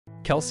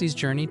Kelsey's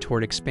journey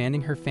toward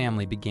expanding her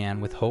family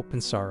began with hope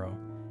and sorrow.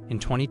 In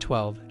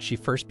 2012, she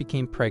first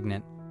became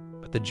pregnant,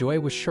 but the joy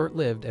was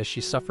short-lived as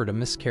she suffered a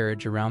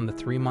miscarriage around the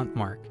 3-month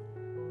mark.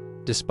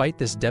 Despite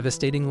this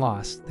devastating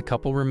loss, the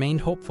couple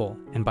remained hopeful,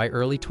 and by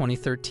early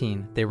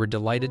 2013, they were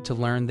delighted to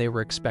learn they were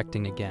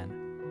expecting again.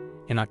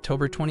 In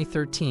October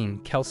 2013,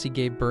 Kelsey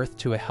gave birth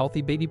to a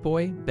healthy baby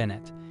boy,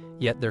 Bennett,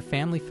 yet their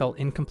family felt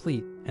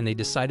incomplete, and they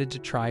decided to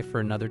try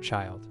for another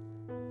child.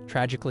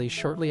 Tragically,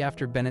 shortly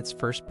after Bennett's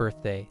first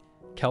birthday,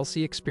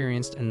 Kelsey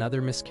experienced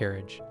another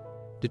miscarriage.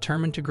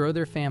 Determined to grow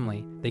their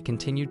family, they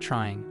continued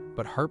trying,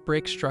 but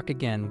heartbreak struck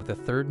again with a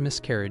third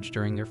miscarriage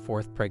during their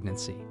 4th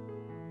pregnancy.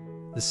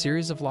 The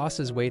series of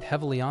losses weighed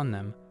heavily on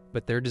them,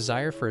 but their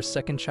desire for a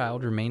second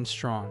child remained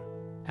strong.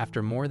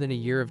 After more than a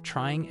year of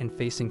trying and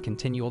facing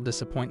continual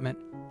disappointment,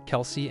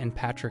 Kelsey and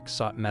Patrick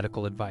sought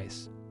medical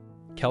advice.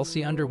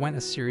 Kelsey underwent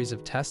a series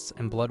of tests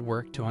and blood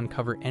work to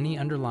uncover any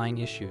underlying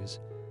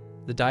issues.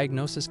 The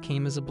diagnosis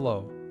came as a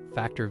blow: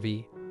 Factor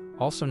V,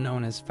 also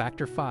known as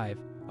Factor V,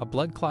 a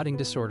blood clotting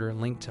disorder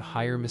linked to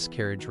higher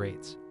miscarriage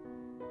rates.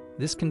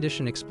 This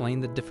condition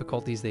explained the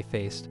difficulties they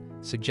faced,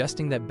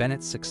 suggesting that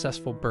Bennett's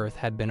successful birth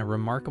had been a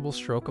remarkable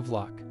stroke of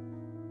luck.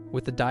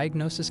 With the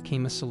diagnosis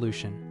came a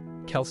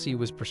solution. Kelsey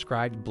was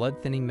prescribed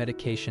blood-thinning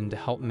medication to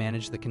help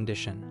manage the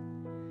condition.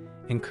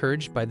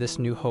 Encouraged by this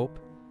new hope,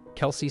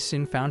 Kelsey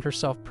soon found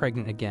herself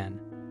pregnant again.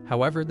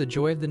 However, the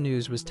joy of the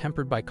news was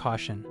tempered by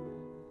caution.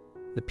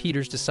 The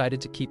Peters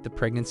decided to keep the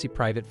pregnancy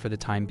private for the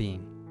time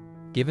being.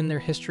 Given their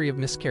history of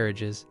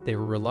miscarriages, they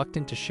were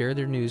reluctant to share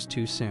their news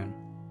too soon.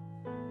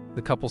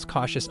 The couple's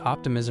cautious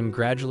optimism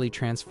gradually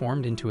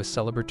transformed into a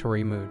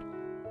celebratory mood.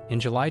 In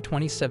July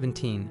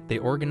 2017, they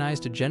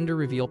organized a gender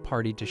reveal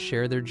party to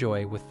share their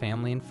joy with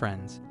family and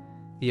friends.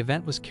 The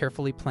event was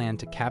carefully planned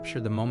to capture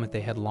the moment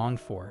they had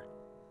longed for.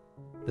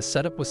 The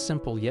setup was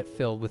simple yet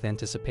filled with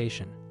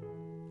anticipation.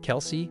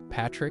 Kelsey,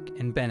 Patrick,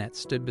 and Bennett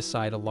stood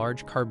beside a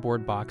large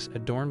cardboard box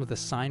adorned with a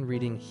sign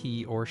reading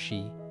 "He" or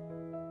 "She,"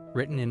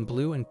 written in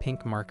blue and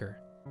pink marker.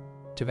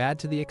 To add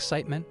to the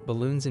excitement,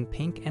 balloons in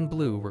pink and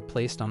blue were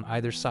placed on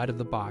either side of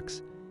the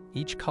box,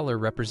 each color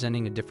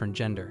representing a different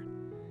gender.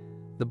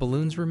 The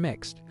balloons were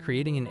mixed,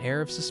 creating an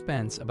air of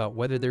suspense about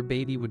whether their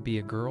baby would be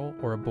a girl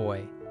or a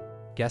boy.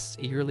 Guests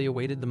eagerly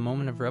awaited the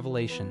moment of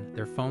revelation,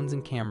 their phones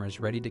and cameras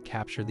ready to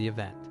capture the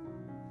event.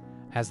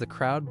 As the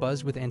crowd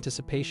buzzed with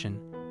anticipation,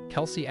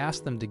 Kelsey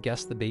asked them to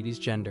guess the baby's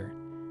gender.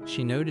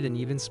 She noted an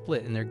even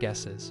split in their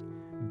guesses.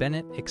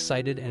 Bennett,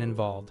 excited and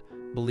involved,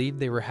 believed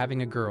they were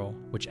having a girl,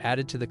 which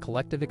added to the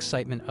collective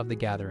excitement of the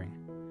gathering.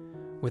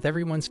 With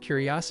everyone's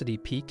curiosity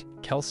piqued,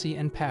 Kelsey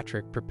and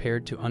Patrick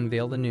prepared to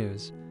unveil the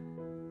news.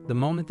 The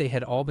moment they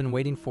had all been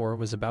waiting for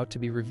was about to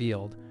be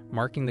revealed,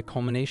 marking the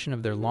culmination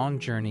of their long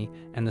journey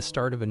and the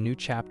start of a new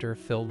chapter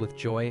filled with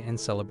joy and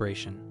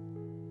celebration.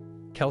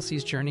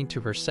 Kelsey's journey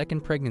to her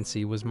 2nd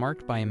pregnancy was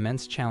marked by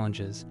immense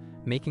challenges,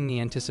 making the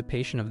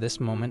anticipation of this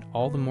moment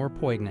all the more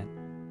poignant.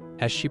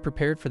 As she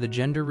prepared for the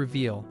gender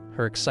reveal,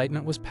 her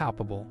excitement was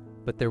palpable,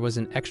 but there was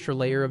an extra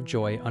layer of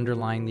joy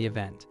underlying the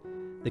event.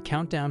 The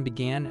countdown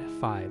began at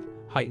 5,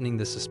 heightening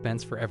the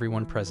suspense for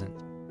everyone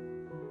present.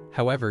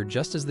 However,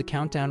 just as the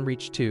countdown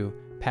reached 2,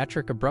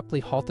 Patrick abruptly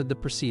halted the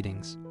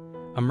proceedings.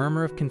 A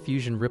murmur of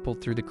confusion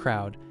rippled through the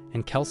crowd,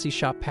 and Kelsey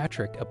shot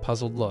Patrick a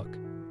puzzled look.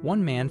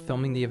 One man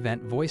filming the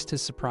event voiced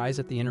his surprise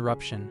at the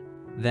interruption.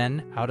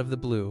 Then, out of the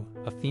blue,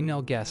 a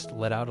female guest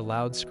let out a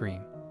loud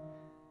scream.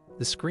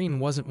 The scream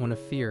wasn't one of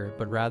fear,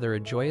 but rather a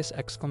joyous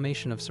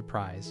exclamation of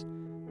surprise.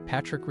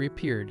 Patrick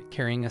reappeared,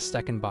 carrying a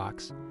second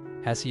box.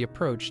 As he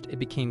approached, it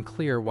became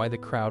clear why the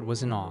crowd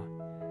was in awe.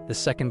 The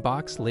second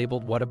box,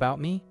 labeled "What About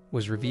Me?"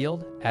 was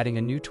revealed, adding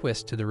a new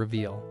twist to the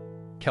reveal.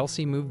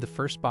 Kelsey moved the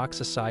first box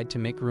aside to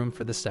make room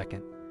for the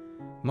second.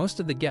 Most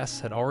of the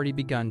guests had already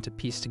begun to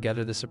piece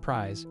together the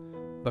surprise,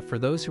 but for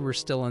those who were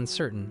still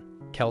uncertain,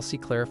 Kelsey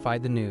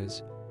clarified the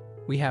news.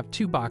 "We have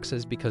 2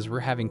 boxes because we're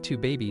having 2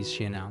 babies,"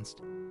 she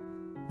announced.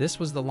 This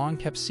was the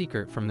long-kept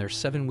secret from their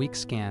 7-week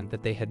scan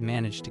that they had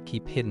managed to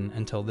keep hidden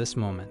until this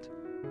moment.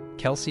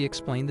 Kelsey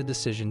explained the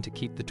decision to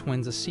keep the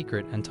twins a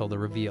secret until the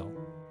reveal.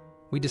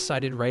 "We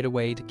decided right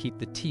away to keep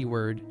the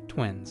T-word,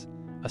 twins,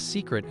 a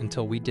secret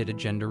until we did a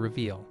gender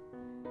reveal.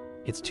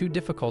 It's too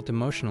difficult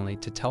emotionally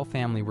to tell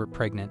family we're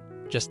pregnant,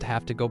 just to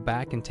have to go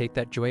back and take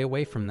that joy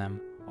away from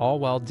them, all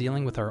while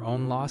dealing with our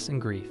own loss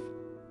and grief."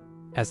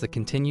 As it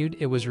continued,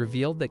 it was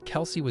revealed that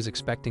Kelsey was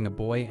expecting a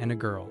boy and a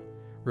girl.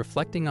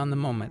 Reflecting on the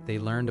moment they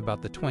learned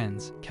about the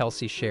twins,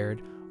 Kelsey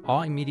shared,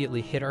 "Awe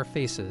immediately hit our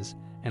faces,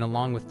 and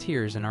along with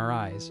tears in our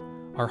eyes,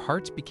 our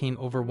hearts became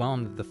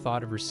overwhelmed at the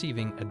thought of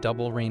receiving a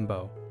double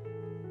rainbow."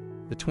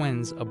 The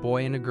twins, a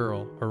boy and a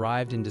girl,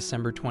 arrived in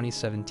December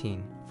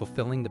 2017,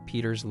 fulfilling the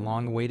Peters'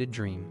 long-awaited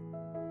dream.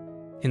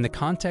 In the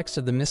context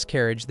of the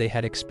miscarriage they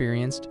had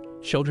experienced,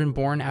 children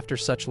born after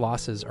such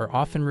losses are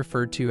often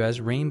referred to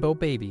as rainbow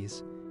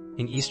babies.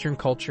 In Eastern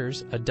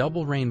cultures, a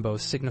double rainbow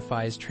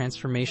signifies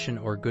transformation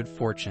or good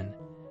fortune,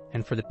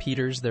 and for the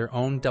Peters, their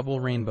own double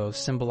rainbow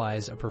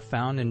symbolized a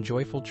profound and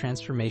joyful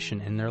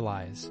transformation in their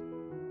lives.